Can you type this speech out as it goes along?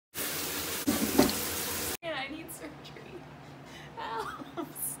surgery. Ow,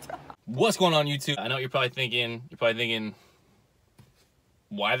 stop. What's going on, YouTube? I know what you're probably thinking,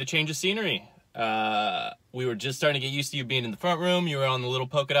 why the change of scenery? We were just starting to get used to you being in the front room. You were on the little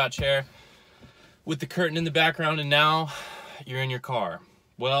polka dot chair with the curtain in the background, and now you're in your car.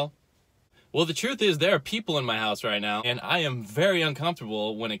 Well, the truth is there are people in my house right now, and I am very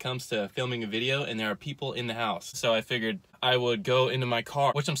uncomfortable when it comes to filming a video and there are people in the house. So I figured I would go into my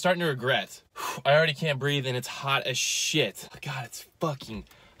car, which I'm starting to regret. I already can't breathe and it's hot as shit. God, it's fucking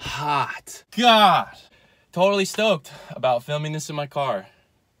hot. God, totally stoked about filming this in my car.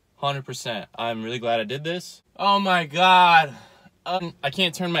 100%. I'm really glad I did this. Oh my God. I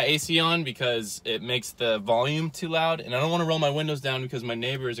can't turn my AC on because it makes the volume too loud, and I don't want to roll my windows down because my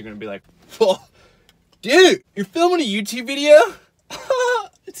neighbors are going to be like, oh, dude, you're filming a YouTube video?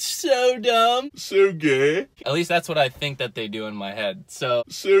 It's so dumb. So gay. At least that's what I think that they do in my head. So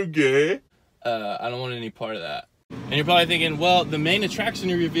gay. I don't want any part of that. And you're probably thinking, well, the main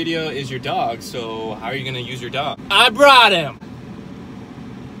attraction of your video is your dog, so how are you going to use your dog? I brought him.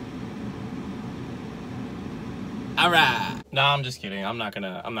 All right. No, I'm just kidding. I'm not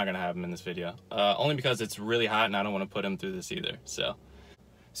gonna have him in this video. Only because it's really hot and I don't want to put him through this either. So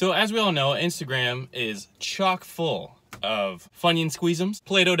as we all know, Instagram is chock full of Funyun Squeezums,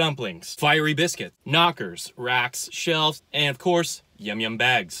 Play-Doh dumplings, fiery biscuits, knockers, racks, shelves, and of course, yum yum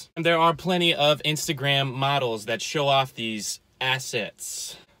bags. And there are plenty of Instagram models that show off these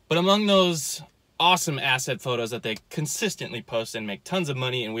assets. But among those awesome asset photos that they consistently post and make tons of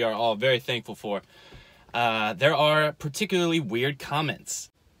money, and we are all very thankful for, there are particularly weird comments.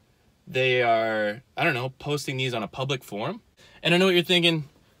 They are, I don't know, posting these on a public forum. And I know what you're thinking.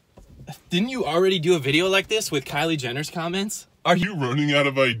 Didn't you already do a video like this with Kylie Jenner's comments? Are you running out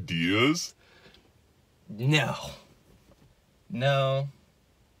of ideas? No. No.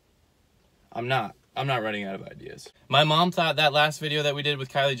 I'm not running out of ideas. My mom thought that last video that we did with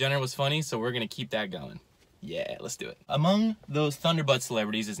Kylie Jenner was funny, so we're gonna keep that going. Yeah, let's do it. Among those Thunderbutt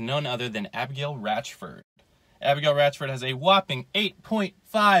celebrities is none other than Abigail Ratchford. Abigail Ratchford has a whopping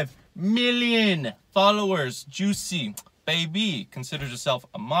 8.5 million followers. Juicy baby. Considers herself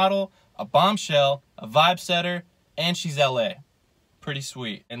a model, a bombshell, a vibe setter, and she's LA. Pretty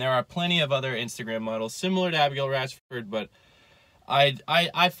sweet. And there are plenty of other Instagram models similar to Abigail Ratchford, but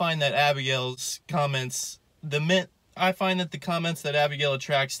I find that Abigail's comments, I find that the comments that Abigail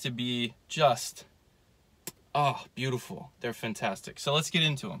attracts to be just, oh, beautiful. They're fantastic. So let's get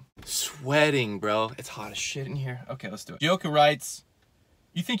into them. Sweating, bro. It's hot as shit in here. Okay, let's do it. Yoka writes,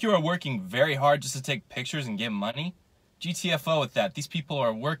 you think you are working very hard just to take pictures and get money? GTFO with that. These people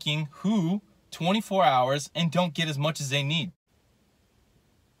are working 24 hours and don't get as much as they need.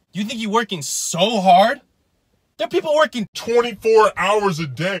 You think you're working so hard? There are people working 24 hours a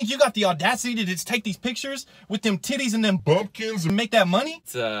day. You got the audacity to just take these pictures with them titties and them bumpkins and make that money?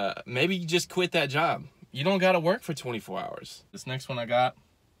 Maybe you just quit that job. You don't gotta work for 24 hours. This next one I got.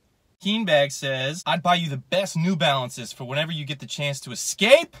 Keenbag says, I'd buy you the best New Balances for whenever you get the chance to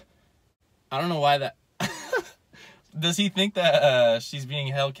escape. I don't know why that... Does he think that she's being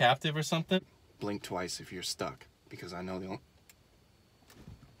held captive or something? Blink twice if you're stuck, because I know the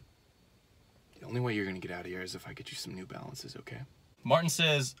only way you're gonna get out of here is if I get you some New Balances, okay? Martin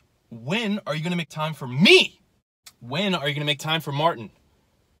says, when are you gonna make time for me? When are you gonna make time for Martin?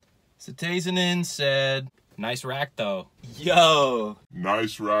 Satazanin said, nice rack though. Yo.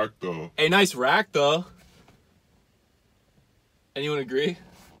 Nice rack though. Hey, nice rack though. Anyone agree?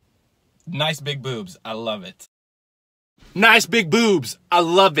 Nice big boobs. I love it. Nice big boobs. I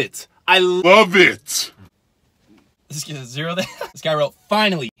love it. I love it. This guy zero there. This guy wrote,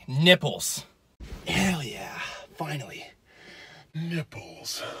 finally, nipples. Hell yeah. Finally.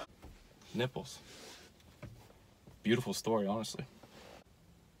 Nipples. Nipples. Beautiful story, honestly.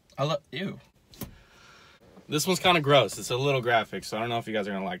 I love, ew. This one's kind of gross. It's a little graphic, so I don't know if you guys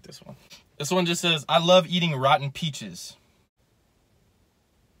are gonna like this one. This one just says, I love eating rotten peaches.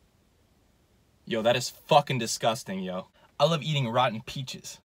 Yo, that is fucking disgusting, yo. I love eating rotten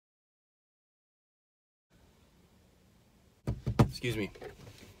peaches. Excuse me.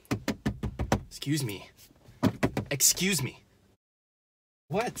 Excuse me. Excuse me.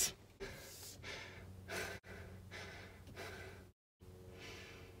 What?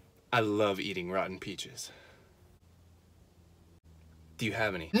 I love eating rotten peaches. Do you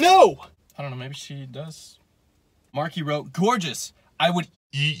have any? No! I don't know, maybe she does. Marky wrote, gorgeous. I would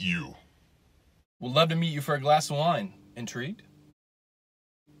eat you. Would love to meet you for a glass of wine. Intrigued?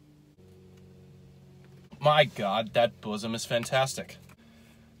 My God, that bosom is fantastic.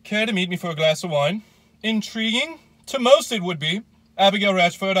 Care to meet me for a glass of wine? Intriguing? To most it would be. Abigail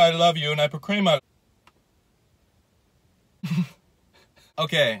Ratchford, I love you, and I proclaim my...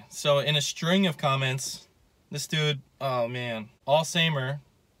 Okay, so in a string of comments, this dude, oh man, All Samer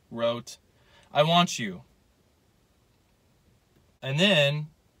wrote, "I want you." And then,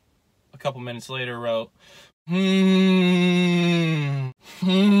 a couple minutes later, wrote, I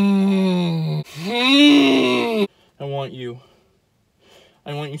want you.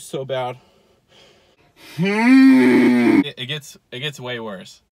 I want you so bad. It gets way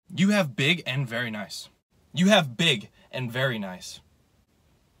worse. You have big and very nice. You have big and very nice.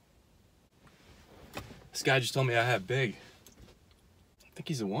 This guy just told me I have big. I think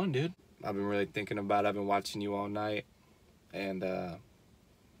he's the one, dude. I've been really thinking about it. I've been watching you all night. And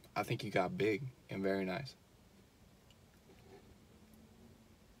I think you got big and very nice.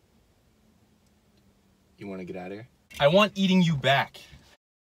 You want to get out of here? I want eating you back.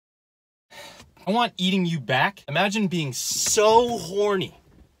 I want eating you back. Imagine being so horny.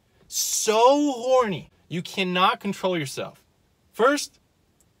 So horny. You cannot control yourself. First,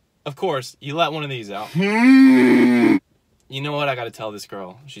 of course, you let one of these out. You know what? I gotta tell this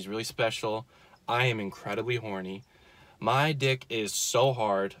girl. She's really special. I am incredibly horny. My dick is so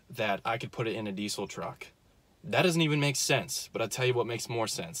hard that I could put it in a diesel truck. That doesn't even make sense, but I'll tell you what makes more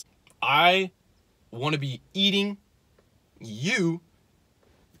sense. I want to be eating you,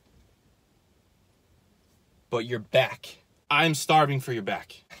 but your back. I'm starving for your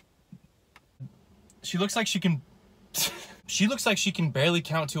back. She looks like she can... She looks like she can barely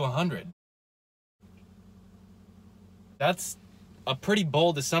count to 100. That's a pretty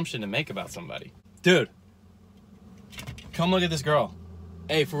bold assumption to make about somebody. Dude. Come look at this girl.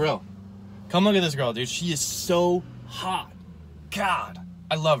 Hey, for real. Come look at this girl, dude. She is so hot. God,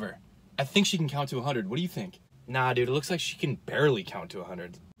 I love her. I think she can count to 100. What do you think? Nah, dude, it looks like she can barely count to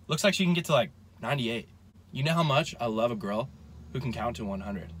 100. Looks like she can get to like 98. You know how much I love a girl who can count to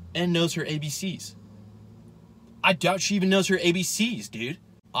 100 and knows her ABCs. I doubt she even knows her ABCs, dude.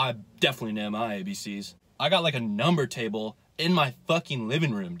 I definitely know my ABCs. I got like a number table in my fucking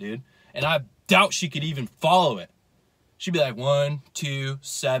living room, dude. And I doubt she could even follow it. She'd be like 1, 2,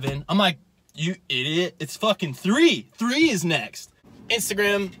 7. I'm like, you idiot. It's fucking 3. 3 is next.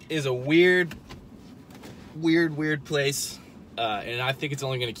 Instagram is a weird place. And I think it's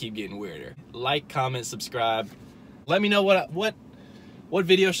only going to keep getting weirder. Like, comment, subscribe. Let me know what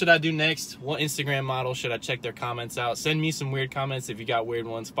video should I do next? What Instagram model should I check their comments out? Send me some weird comments if you got weird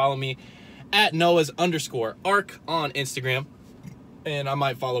ones. Follow me at Noahs_arc on Instagram. And I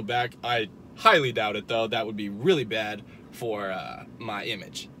might follow back. I highly doubt it, though. That would be really bad for my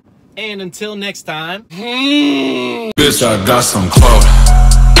image. And until next time. Bitch, I got some clout.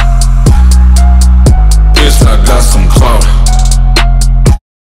 Bitch, I got some